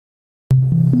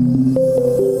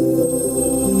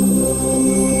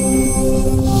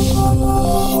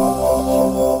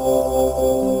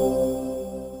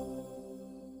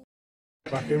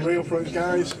Back in real fruits,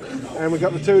 guys, and we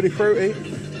got the Tutti Frutti.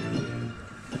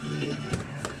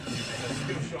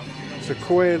 It's a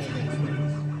quid.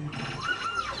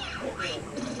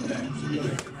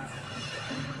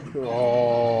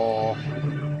 Oh.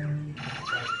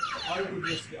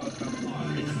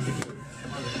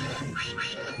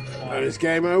 And it's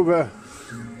game over.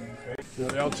 Got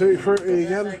the old Tutti Frutti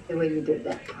again.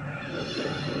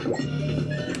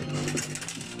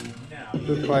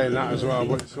 Good playing that as well,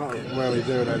 but it's not really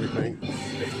doing anything.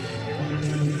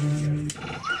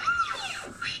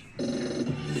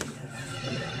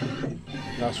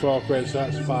 That's 4 quid, so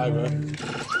that's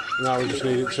 £5. Now we just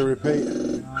need it to repeat.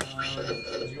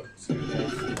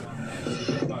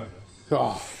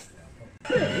 Oh.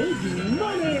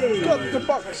 Got the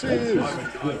boxes!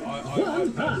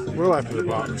 We'll open the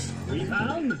box.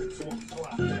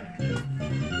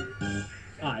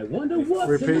 I wonder what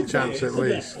repeat chance at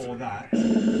least.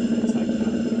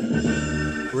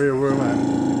 Real roulette.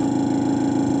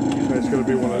 So it's going to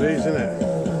be one of these, isn't it?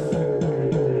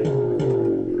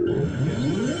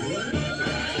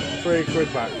 3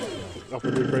 quid back. Off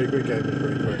with me 3 quid, gave me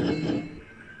 3 quid.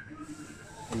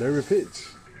 And no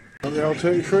repeats. Got the old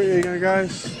Tutti Frutti again,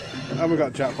 guys. And we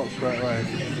got jackpot straight away.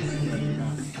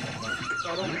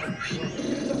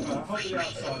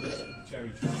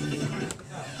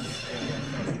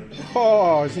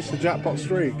 Oh, is this the jackpot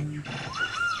streak?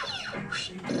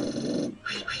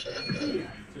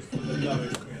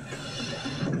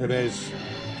 It is.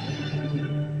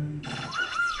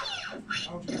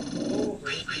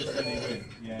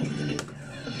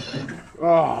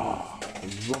 Oh,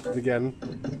 rocked again.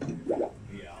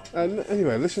 And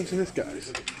anyway, listen to this,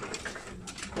 guys.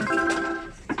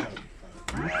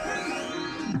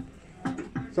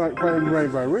 It's like playing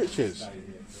Rainbow Riches.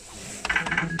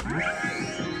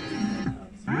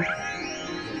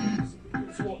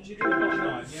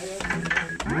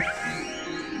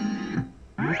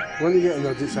 When you get a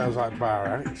nudge, it sounds like bar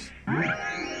acts.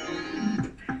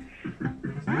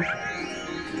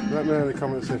 Let me know in the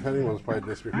comments if anyone's played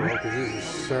this before, because this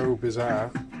is so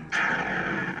bizarre.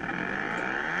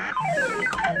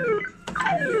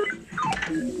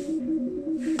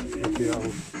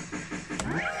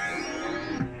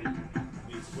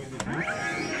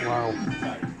 Wow.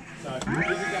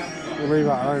 We'll leave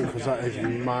that alone because that is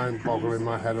mind-boggling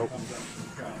my head up.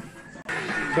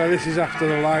 So this is after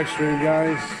the live stream,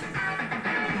 guys.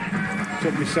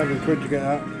 Took me 7 quid to get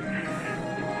that.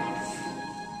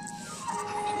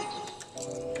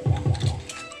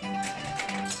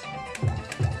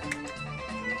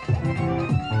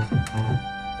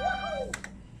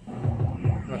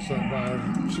 That's not bad.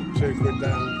 2 quid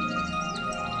down.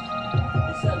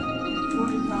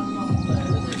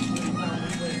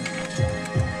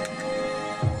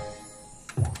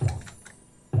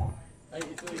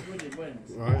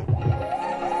 Right.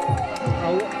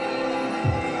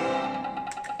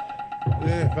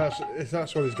 Yeah, if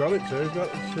that's what he's got it to,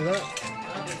 see that?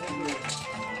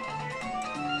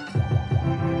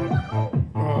 Oh.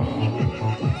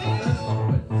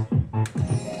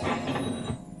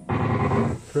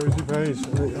 30 pays.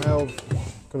 Hell,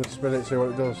 gonna spin it, see what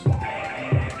it does.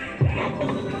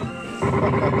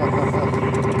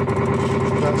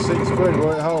 That's 6 quid,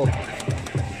 will it hold?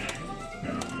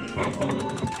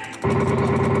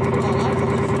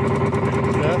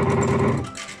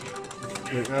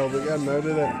 It held again though,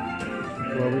 did it?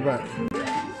 We'll be back.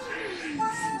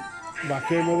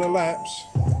 Back in with the laps.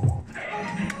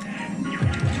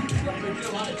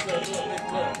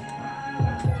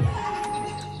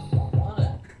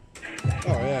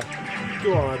 Oh yeah.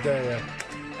 Go on, I dare you.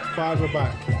 5 are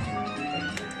back.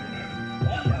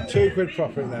 2 quid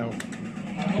profit now.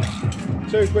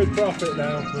 2 quid profit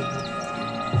now.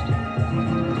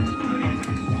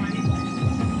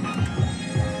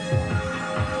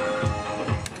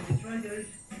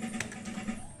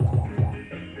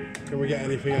 Can we get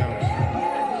anything else?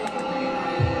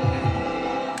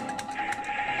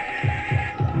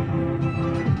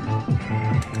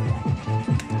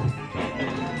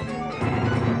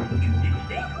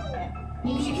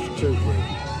 £2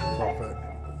 profit.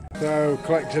 So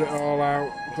collected it all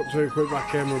out, put 2 quid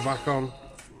back in, we're back on.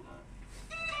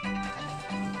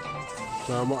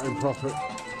 So I'm not in profit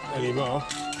anymore.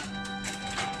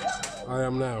 I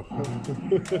am now.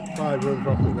 5 in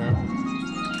profit now.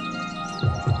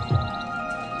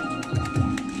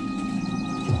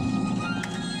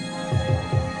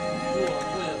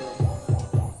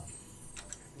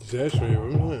 There's 3 of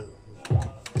them, isn't it?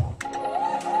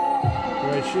 The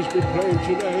way she's been playing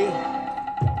today.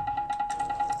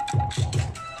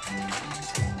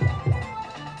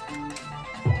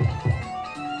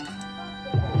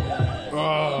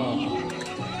 Oh.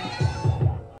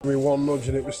 I mean, one nudge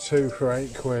and it was 2 for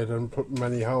 £8 and put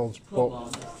many holds, but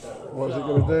what is it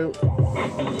going to do? 4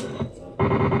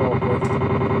 quid.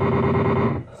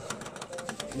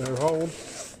 No hold.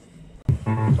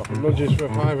 Top of nudges for a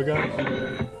 £5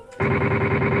 again.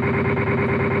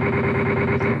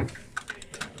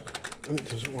 And it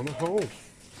doesn't want to hold.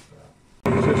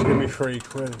 So just give me 3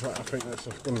 quid. I think that's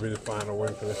going to be the final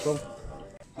win for this one.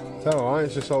 Tell a lie,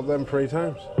 it's just sold them 3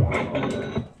 times.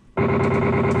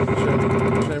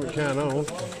 Shame it can't hold.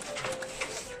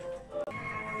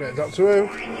 Get Doctor Who.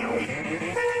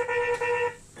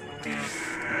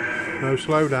 No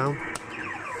slowdown.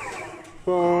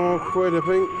 4 quid, I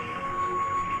think.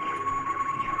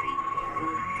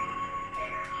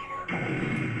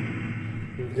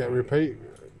 You can get a repeat.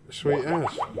 Sweet as.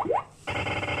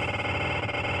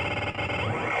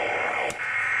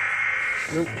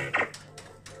 Nope.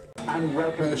 And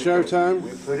welcome Bit of showtime.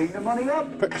 We're putting the money up.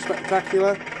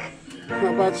 Spectacular. Not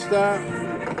a bad start.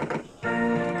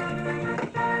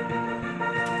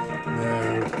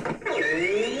 No.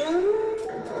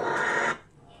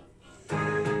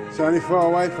 It's only 4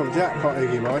 away from jackpot,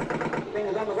 Iggy boy.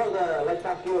 Fingers on the buzzer. Let's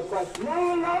ask you a question.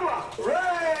 No, lower.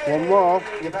 Right. 1 more.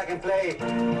 You're back in play.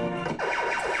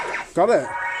 Got it.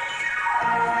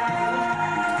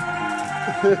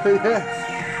 Yes.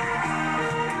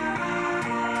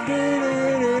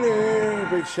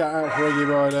 Big shout out for Iggy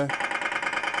boy there.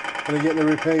 Gonna get the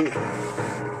repeat.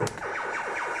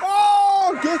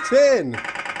 Oh, get in!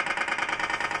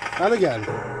 And again.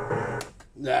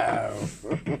 No.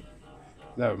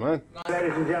 Never mind.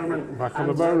 Ladies and gentlemen, Back on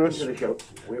the bonus. to the show.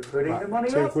 We're putting the money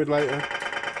 2 up. quid later.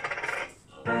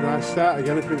 Nice start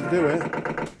again if we can do it.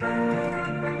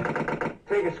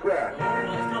 Take a square.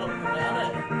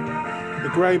 The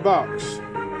grey box.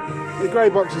 The grey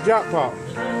box is jackpot.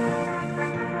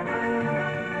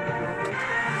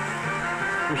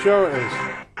 I'm sure it is.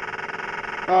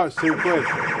 Oh, it's 2 quid.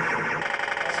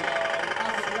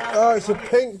 Oh, it's a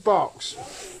pink box.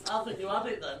 I think you have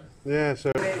it then. Yeah,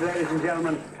 so Ladies and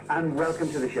gentlemen, and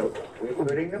welcome to the show. We're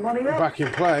putting the money up. back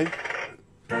in play.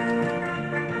 Fingers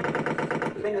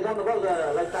on the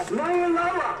buzzer. Let's ask lower,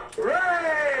 lower.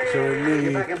 Right. So we You're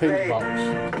need back in pink play. box.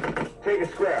 Take a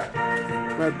square.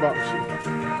 Red box.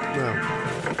 No.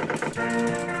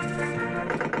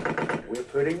 We're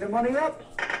putting the money up.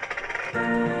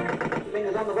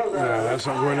 Fingers on the buzzer. No, that's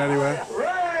not going anywhere.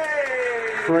 Right.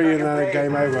 3 and then a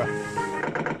game over.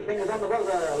 Fingers on the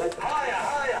buzzer. Let's higher,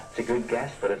 higher. It's a good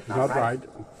guess, but it's Not right.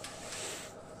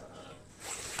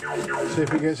 See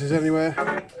if it gets us anywhere.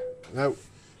 No,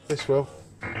 this will.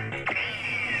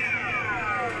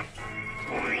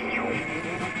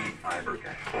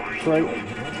 3,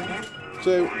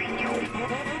 2.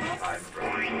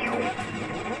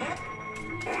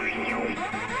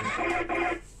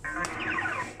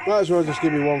 Might as well just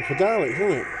give me 1 for Dalek,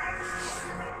 isn't it?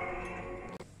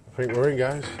 I think we're in,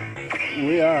 guys.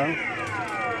 We are.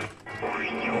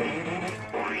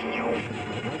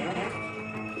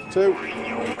 2.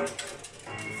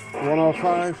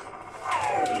 105.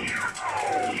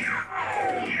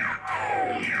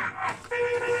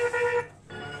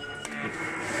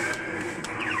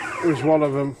 It was one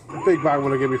of them. Big Bang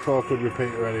would have given me 4 quid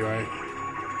repeater anyway.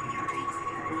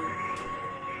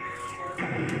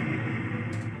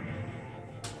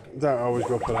 Don't always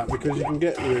go for that because you can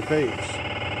get the repeats.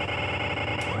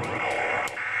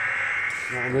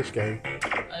 Not in this game.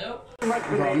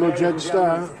 We've got a nudge head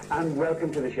start. And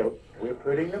welcome to the show. We're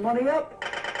putting the money up.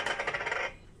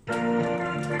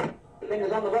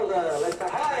 Fingers on the buzzer. Let's go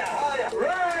higher, higher.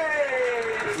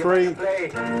 Right. 3,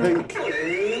 pink.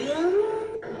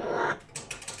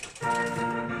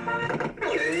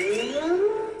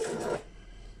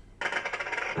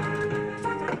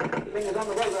 Fingers on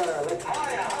the buzzer. Let's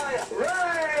higher, higher.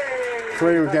 Right.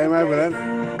 3 with game over then.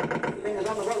 Fingers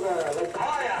on the buzzer. Let's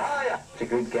higher, higher. It's a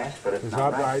good guess, but it's Is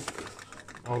not that right. right?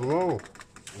 On the roll.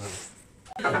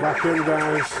 No. Back in,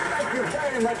 guys. Thank you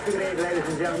very much indeed, ladies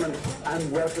and gentlemen,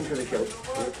 and welcome to the show.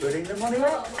 We're putting the money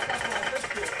up.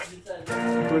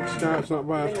 Blitz start's not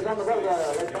bad. Fingers on the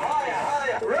buzzer. Let's go higher,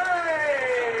 higher.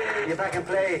 Right. You're back in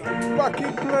play. Back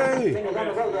in play. Fingers on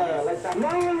the buzzer. Let's go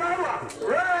lower, lower.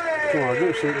 Right. Come on,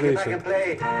 do something You're back in decent.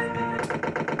 play.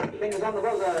 Fingers on the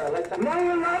buzzer. Let's go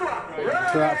lower, lower.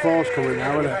 Right. So that 4's coming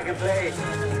now, You're isn't back it? in play.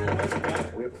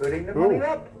 We're putting the money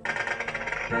up.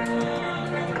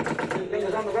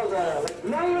 Fingers on the buzzer. Let's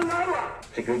lower, lower.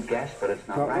 It's a good guess, but it's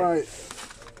not Not right. right.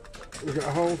 We got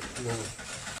a hold? No.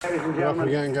 Ladies and We're off gentlemen,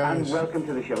 again, guys. and welcome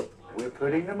to the show. We're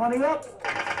putting the money up.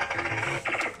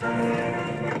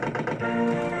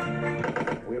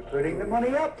 We're putting the money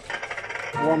up.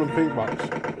 One and pink box.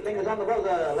 Fingers on the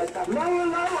buzzer. Let's have lower,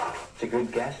 lower. It's a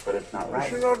good guess, but it's not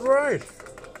right. It's not right.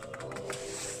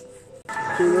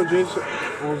 2 nudges,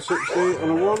 160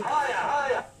 and a 1. Higher,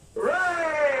 higher. Right.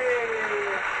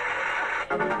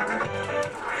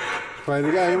 Play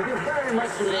the game. Thank you very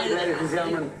much indeed, ladies and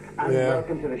gentlemen, and Yeah.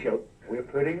 welcome to the show. We're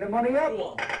putting the money up.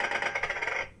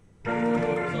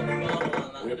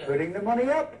 We're putting the money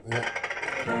up. Yeah.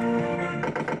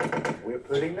 We're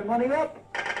putting the money up.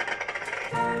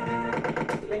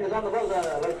 Fingers on the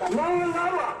buzzer. Let's have lower,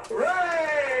 lower.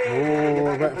 Right. Oh,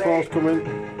 I bet 4's coming.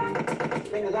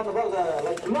 Fingers on the buzzer.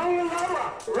 Let's lower,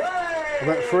 lower. Right. I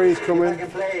bet 3's coming.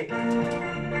 Play.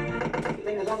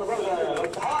 Fingers on the buzzer.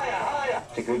 Let's higher, higher.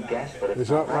 It's a good guess, but Is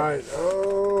that right?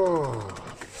 Oh.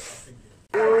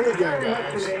 Here we go, Very much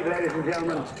guys. indeed, ladies and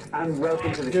gentlemen, and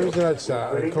welcome to the Give show. us a head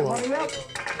start. Putting Come the on. money up.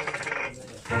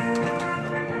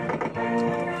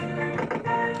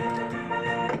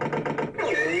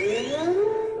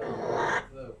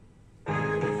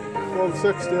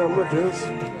 160 on nudges.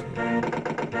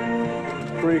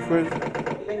 3 quid.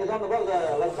 Fingers on the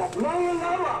buzzer. Let's have lower,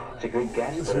 lower. It's a good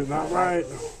guess. Isn't that right?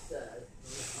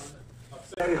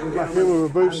 Ladies and Back gentlemen, in with a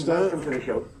and booster. welcome to the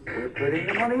show. We're putting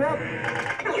the money up.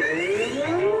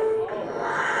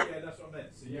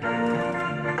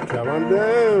 Come on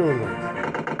down.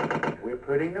 We're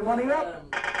putting the money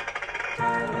up.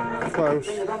 Close.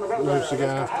 Fingers on the buzzer. No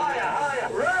cigar. Higher, higher.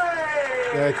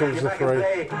 Right. There comes the 3.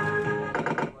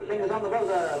 Fingers on the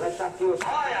buzzer. Let's have to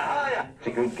higher, higher. It's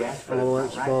a good guess, but Oh, it's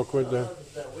it's not 4 right. quid there.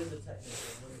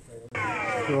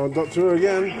 Come on, Doctor Who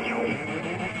again.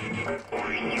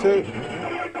 2.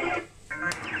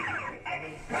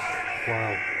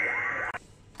 Wow.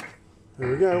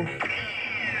 Here we go.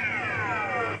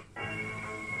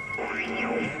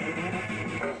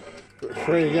 But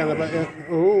 3 again, I bet you.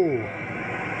 Oh.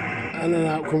 And then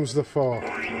out comes the 4.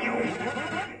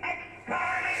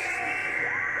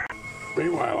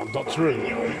 Meanwhile, on Doctor Who.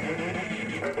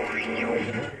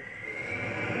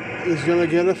 He's going to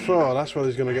get a 4. That's what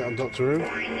he's going to get on Doctor Who.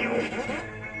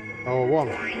 Oh, a 1.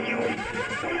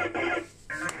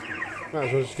 Might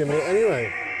as well just give me it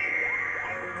anyway.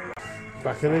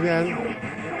 Back in again.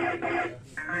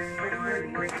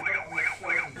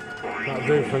 That'll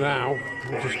do for now.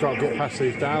 We've just got to get past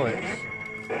these Daleks.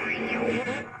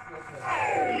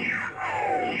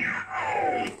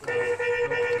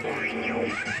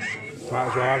 Might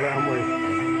as well have it, haven't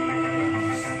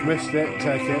we? Missed it,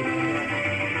 take it.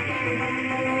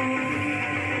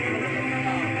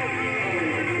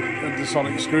 And the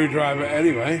sonic screwdriver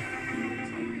anyway.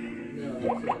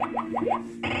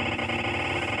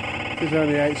 There's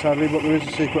only 8 sadly, but there is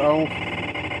a secret hole.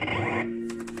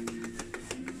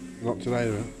 Not today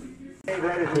though. Hey,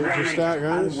 ladies and Picture gentlemen, start,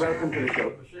 guys. and welcome to the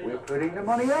show. We're putting the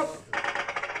money up.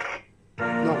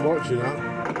 Not much, you know.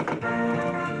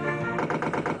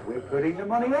 We're putting the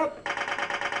money up.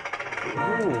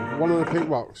 Ooh, 1 in the pink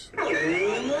box.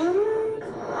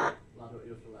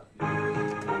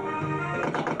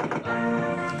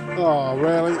 Oh,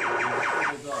 really?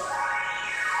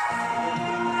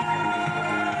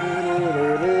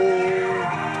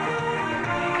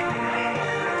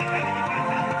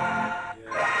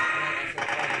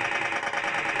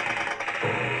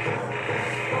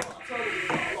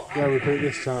 Yeah, repeat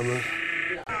this time, man.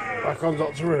 Back on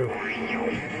Doctor Who.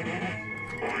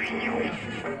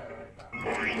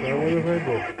 So with a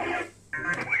rainbow.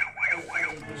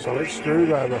 Solid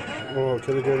screwdriver. Oh,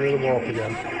 could have given me the warp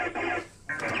again.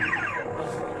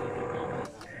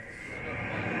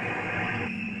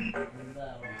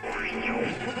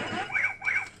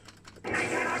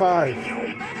 Five.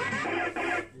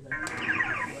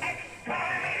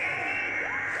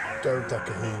 Don't take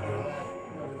a hero.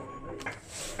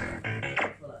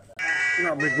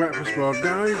 Got a big breakfast board,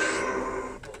 guys.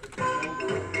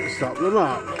 Stop them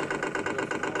up.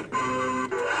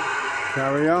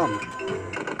 Carry on.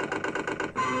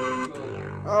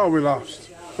 Oh, we lost.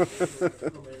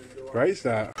 Great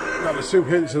start. Got the 2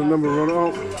 hints and the number run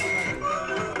up.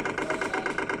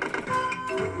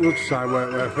 Looks side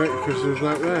weren't worth it because there's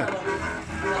no there.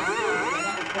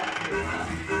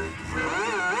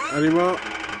 Any more?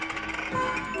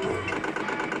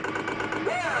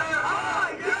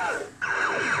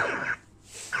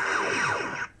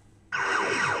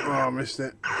 Oh, I missed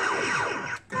it.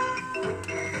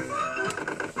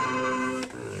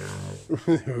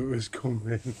 It was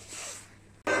coming.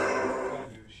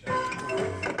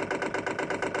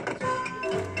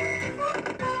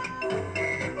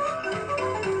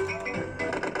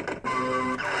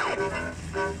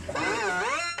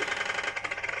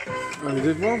 And he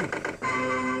did one.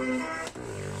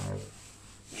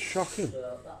 Shocking.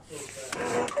 Is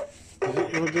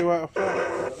it going to do out of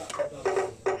that?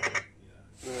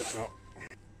 No, it's not.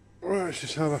 Right, let's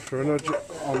just have after a nudge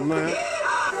on that.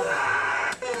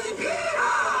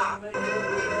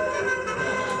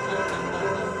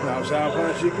 That's how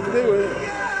much you can do it.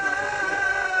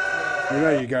 You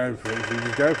know you're going for it, so you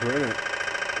just go for it, innit?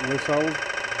 This hole.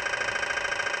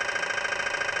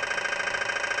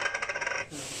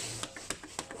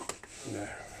 No.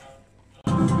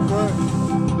 Right.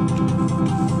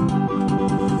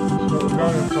 That's what we're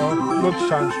going for.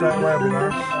 Lunchtime straight away would be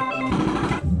nice.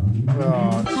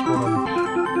 Oh, it's fun.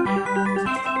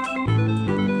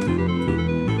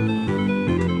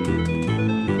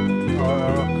 Oh,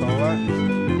 I'll call that.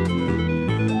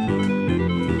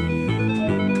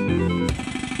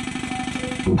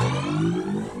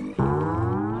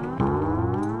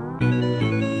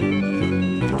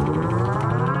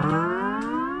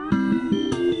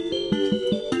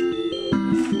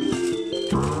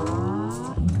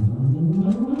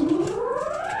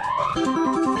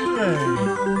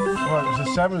 Well, it was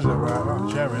the sevens that were out, not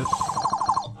the cherries.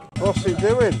 What's he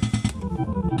doing?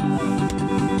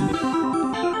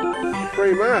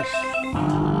 Free mass.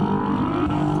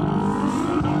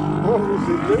 What was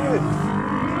he doing?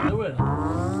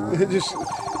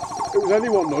 It was only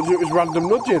one nudge, it was random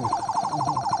nudging.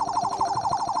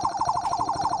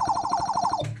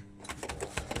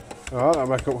 Oh, that'll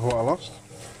make up for what I lost.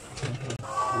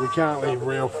 We can't leave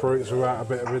real fruits without a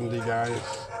bit of indie,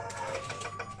 guys.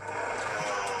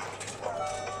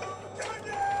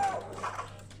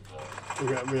 I'm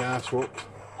getting my ass whooped.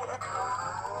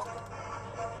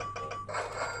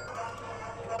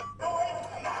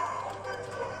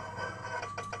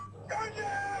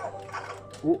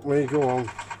 Whoop me, go on.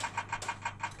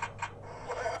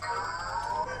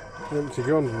 Empty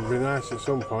gun would be nice at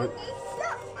some point.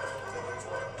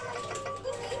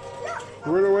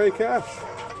 Run away, Cash.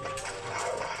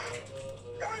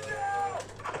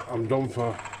 I'm done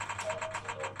for.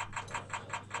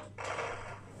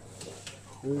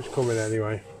 Who's coming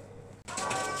anyway?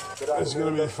 This is going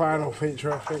to be the final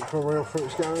feature, I think, for Real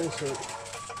Fruits, guys. So,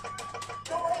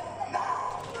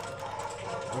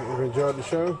 hope you've enjoyed the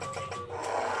show.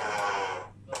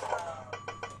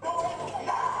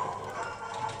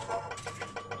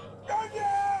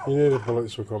 You knew the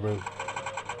bullets were coming.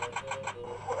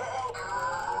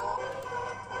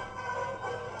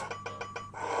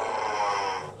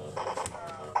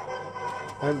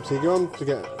 Empty gun to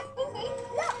get.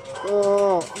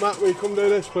 Oh, Matt, will you come do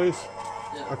this, please?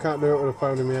 Yeah. I can't do it with a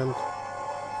phone in my hand.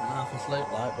 I'm half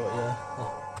asleep, like, but yeah.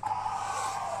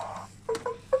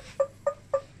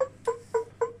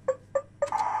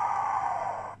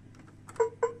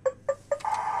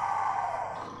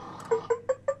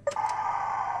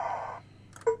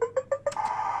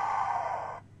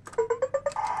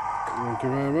 Thank you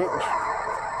very much.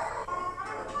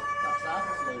 That's half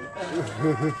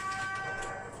asleep.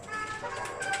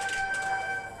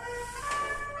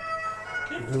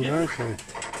 Do nicely.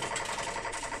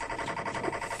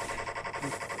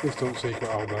 Please don't secret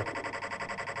holder.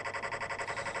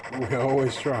 We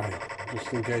always try,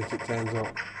 just in case it turns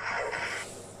up.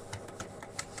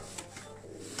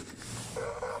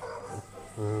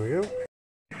 There we go.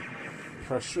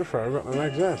 Fresh stripper, I've got the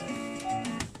legs there.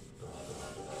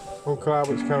 Uncle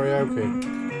Albert's karaoke.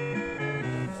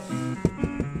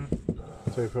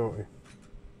 240.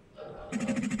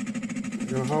 You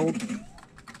gonna hold?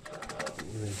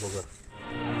 Bugger.